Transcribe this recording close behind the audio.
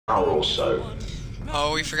hour or so.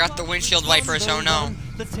 Oh, we forgot the windshield wipers, oh no.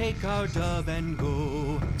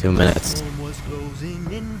 2 minutes.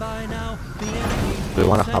 We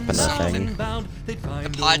want to hop in that thing. The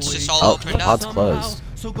pod's just all Oh, opened the up. pod's closed.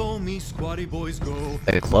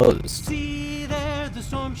 They closed. See there the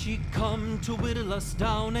storm she come to whittle us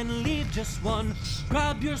down and leave just one.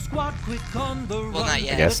 Grab your squad quick on the run. Well, not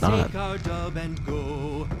yet. I guess not. Take our dub and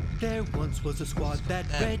go. There once was a squad that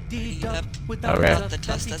readied up without Okay. The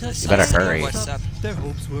test of the You better hurry. What's up? Their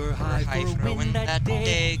hopes were high for a win that day.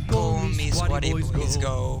 day. Go, me squaddy boys,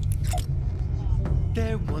 go.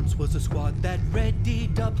 There once was a squad that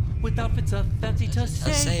readied up with outfits of fancy to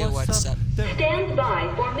say what's up. Stand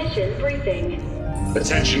by for mission briefing.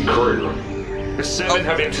 Attention crew. The Seven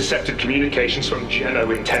have intercepted communications from Geno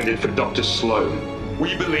intended for Dr. Sloan.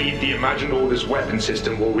 We believe the Imagined Order's weapon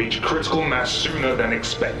system will reach critical mass sooner than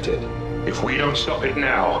expected. If we don't stop it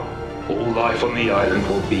now, all life on the island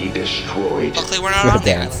will be destroyed. Luckily we're not on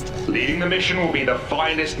the island. Leading the mission will be the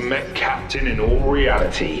finest mech captain in all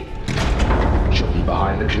reality. She'll be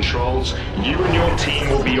behind the controls. You and your team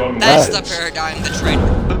will be on That's weapons. the Paradigm, the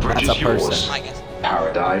traitor. The bridge That's is a person. yours. I guess.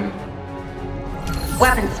 Paradigm.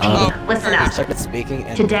 Weapons team, listen up. Started speaking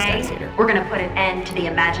and Today, we're gonna put an end to the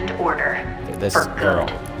Imagined Order. this for girl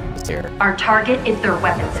good. is here. Our target is their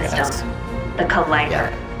weapon Yes. system, the Collider.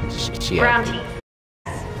 Yeah. She Ground team,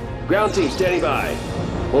 Ground team standing by.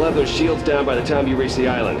 We'll have those shields down by the time you reach the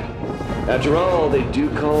island. After all, they do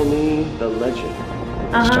call me the Legend.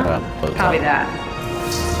 Shut up. Copy that.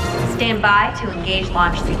 Stand by to engage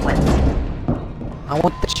launch sequence. I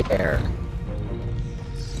want the chair.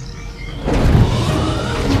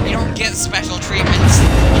 You don't get special treatments.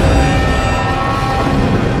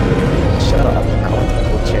 Shut up. I want the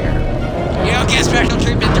little chair. You don't get special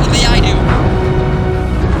treatment, only I do.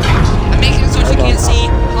 I'm making it so she can't see.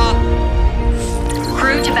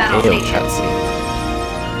 Crew to battle Ew, station. cutscene.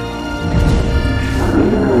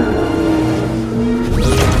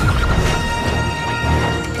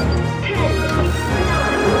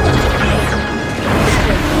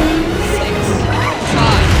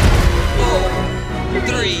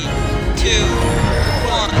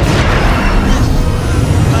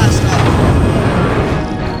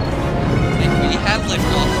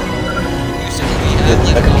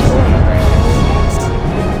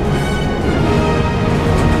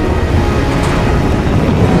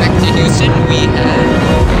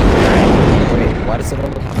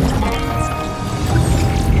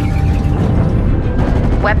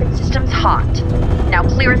 Weapon system's hot. Now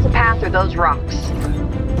clear us a path through those rocks.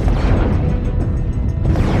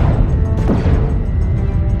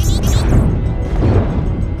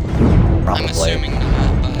 I'm assuming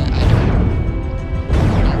not, but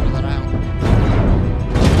I don't rule it out.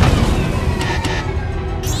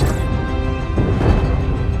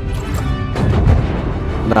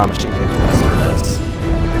 No, I'm shooting this.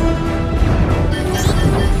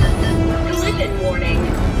 Collision warning.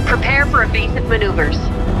 Prepare for evasive maneuvers.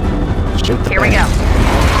 Shoot the Here we thing.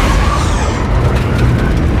 go.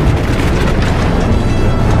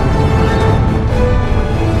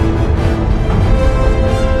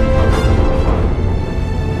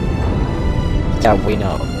 Yeah, we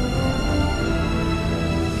know.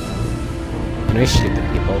 Can we shoot the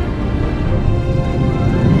people?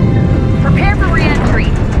 Prepare for re-entry.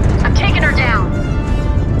 I'm taking her down.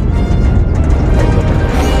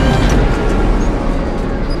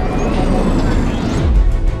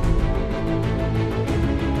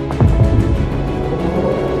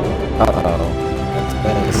 Uh-oh.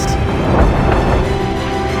 That's this.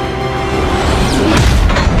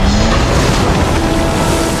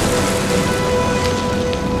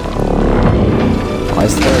 Why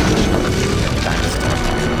is there a dinosaur?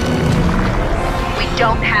 We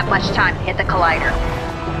don't have much time to hit the collider.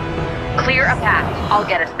 Clear a path. I'll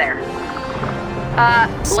get us there.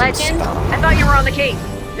 Legend? I thought you were on the case.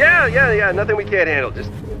 Yeah, nothing we can't handle.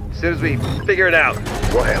 Just as soon as we figure it out,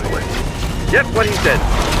 we'll handle it. Yep, what he said.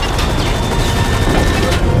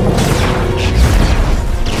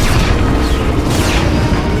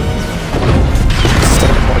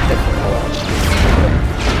 Still more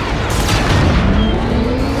difficult.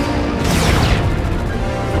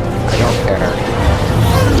 I don't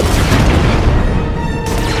care.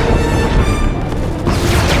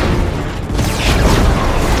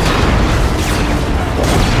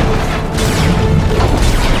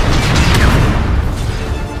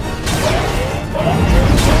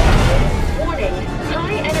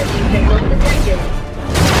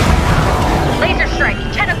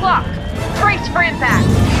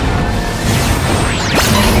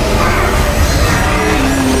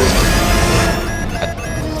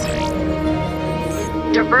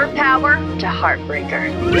 Divert power to Heartbreaker.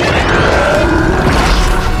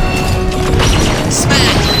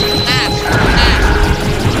 Smash!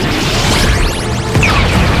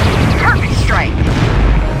 Perfect strike.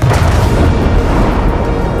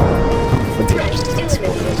 But the just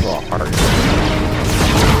exploded as well hard.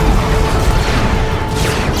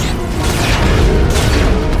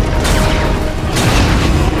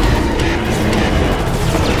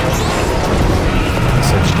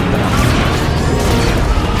 So cheap.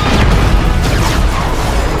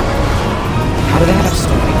 How do they have so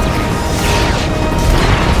many?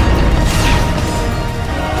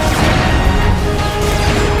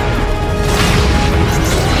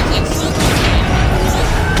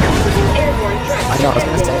 I know, I was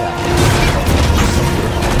gonna say that.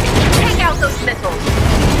 Take out those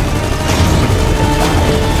missiles.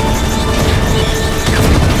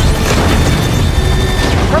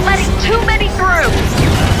 We're letting too many through.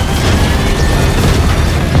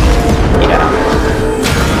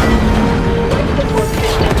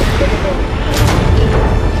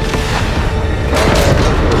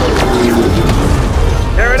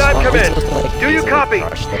 Paradigm, come in. Do you copy?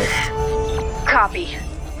 Copy.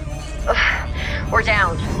 Ugh, we're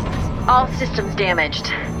down. All systems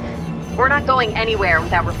damaged. We're not going anywhere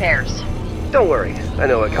without repairs. Don't worry, I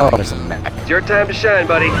know what Oh, comes. there's a mech. It's your time to shine,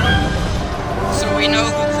 buddy. So we know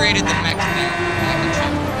who created the mech chip.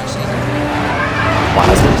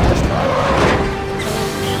 Why is there just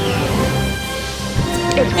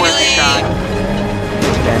It's worth a shot.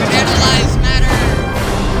 Banana lives matter.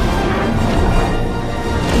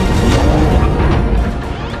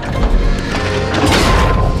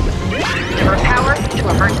 Divert power to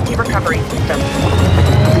emergency recovery system.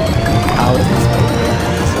 How is this?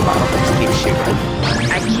 So I don't just keep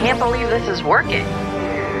shooting. I can't believe this is working.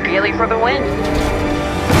 Really for the win.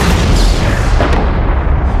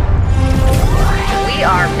 We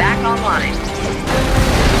are back online.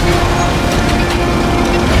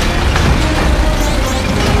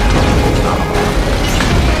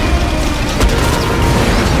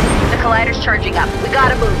 The collider's charging up. We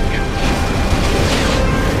gotta move.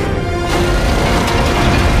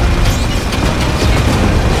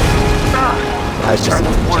 I was just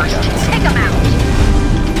Worst. Take them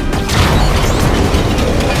out.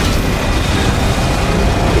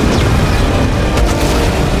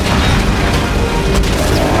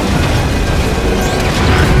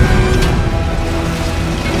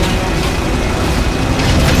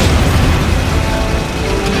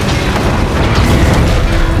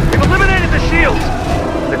 We've eliminated the shields.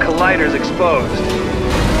 The collider's exposed.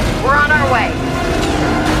 We're on our way.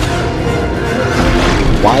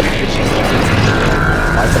 Why did you change it?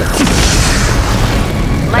 Why is it?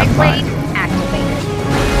 Light blade activated.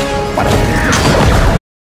 Why don't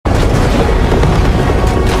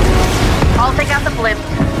I'll take out the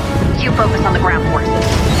blimps. You focus on the ground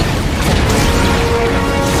forces.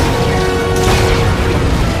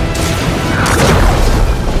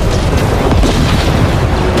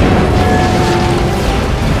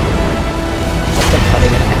 the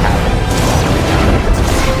cutting in half?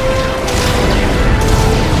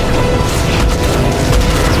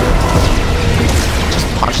 Just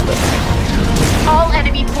punch them. All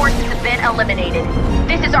enemy forces have been eliminated.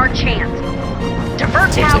 This is our chance.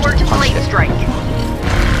 Divert Seems power like to just punched blade it. strike.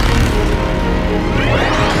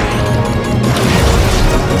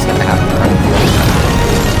 What's gonna happen?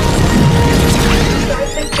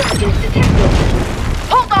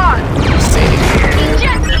 Hold on! Save.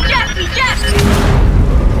 Eject! Eject! Eject!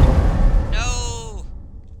 No!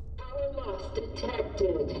 Power loss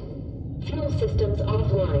detected. Fuel systems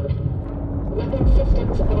offline. Weapon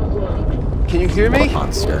systems offline. Can you hear me?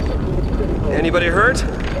 Monster. Anybody hurt?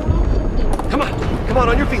 Come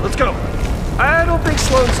on your feet, let's go. I don't think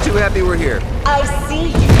Sloane's too happy we're here. I see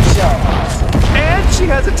you, Jones. And she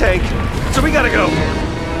has a tank, so we gotta go.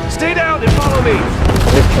 Stay down and follow me.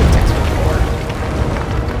 We've killed tanks before.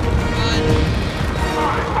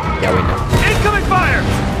 Yeah, we know. Incoming fire!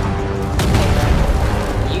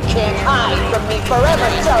 You can't hide from me forever,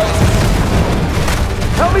 Jones.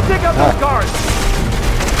 Help me take out those guards.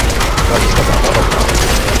 Oh, just because I'm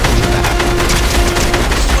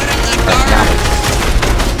What in the right now. guard?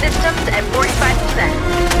 Systems at 45%.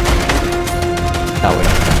 No, we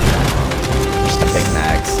don't. Just the big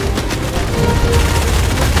mags.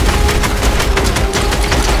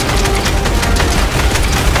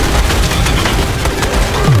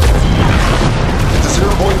 The 0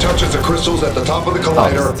 point touches the crystals at the top of the Oh,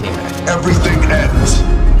 collider. it's a teammate. Everything ends.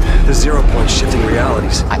 The 0 point shifting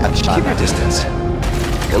realities. I got shot. Keep your distance.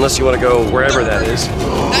 Unless you want to go wherever that is.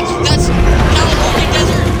 That's California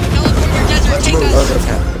desert! California desert, take us!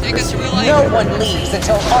 Okay. Take us to real life. No one leaves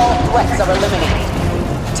until all threats are eliminated.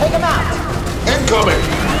 Take them out. Incoming!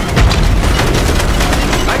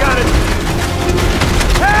 I got it!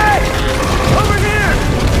 Hey! Over here!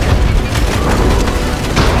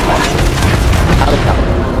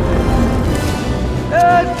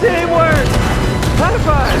 Teamwork! High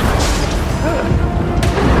five!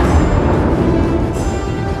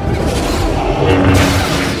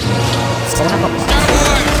 Star Wars!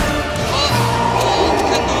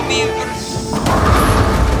 Kenobi versus...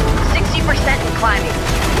 60% in climbing.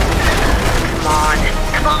 Come on,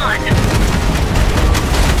 come on!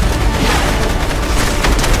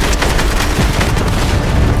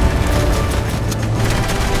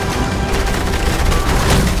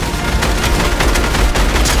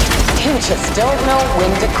 You just don't know when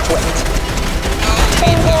to quit.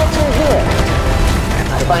 I'm glad you're here.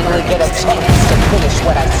 I finally get a chance to finish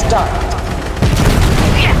what I started.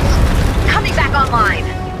 Yes! Coming back online!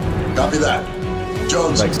 Copy that.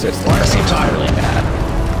 Jones, Like, just fire some time. really bad.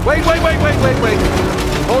 Wait.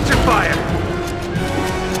 Hold your fire.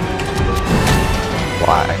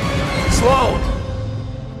 Why? Sloan!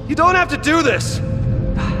 You don't have to do this!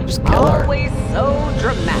 Just kill her. Always so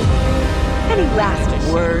dramatic. Any last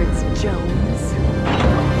words, Jones?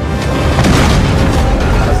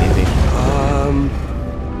 That was easy.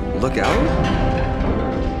 Look out?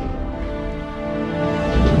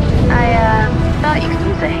 I, thought you could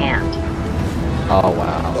use a hand. Oh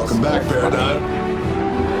wow. Welcome back, Paradigm.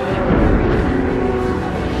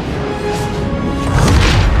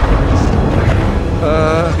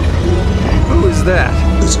 Who is that?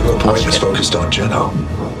 The 0 point is focused on Geno.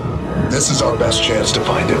 This is our best chance to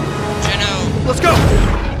find him. Geno. Let's go!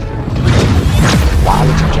 Why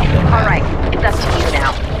would you jump in? Alright, it's up to you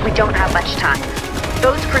now. We don't have much time.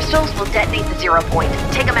 Those crystals will detonate the 0 point.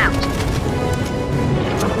 Take them out.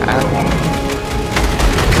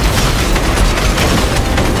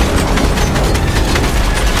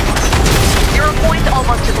 0 point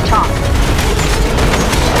almost to the top.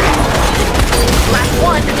 Last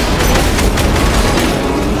one.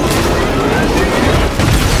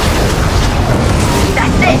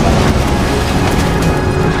 That's it.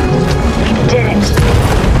 You did it.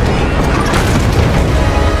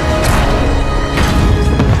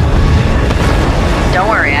 Don't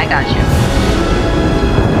worry, I got you.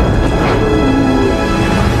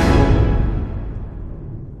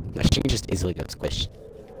 No, she can just easily get squished.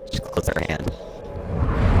 Just close her hand.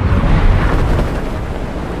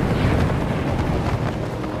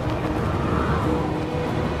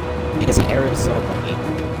 His hair is so funny.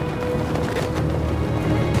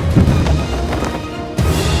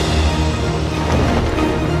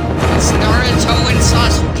 It's Naruto and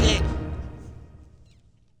Sasuke.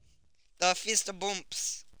 The Fist of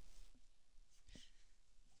Bumps.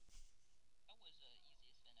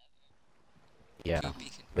 Yeah.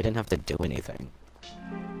 We didn't have to do anything.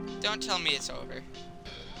 Don't tell me it's over.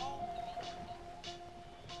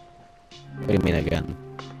 What do you mean again?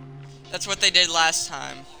 That's what they did last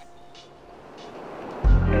time.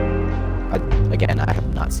 Again, I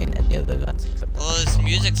have not seen any of the guns except Well, this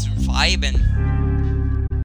music's vibing.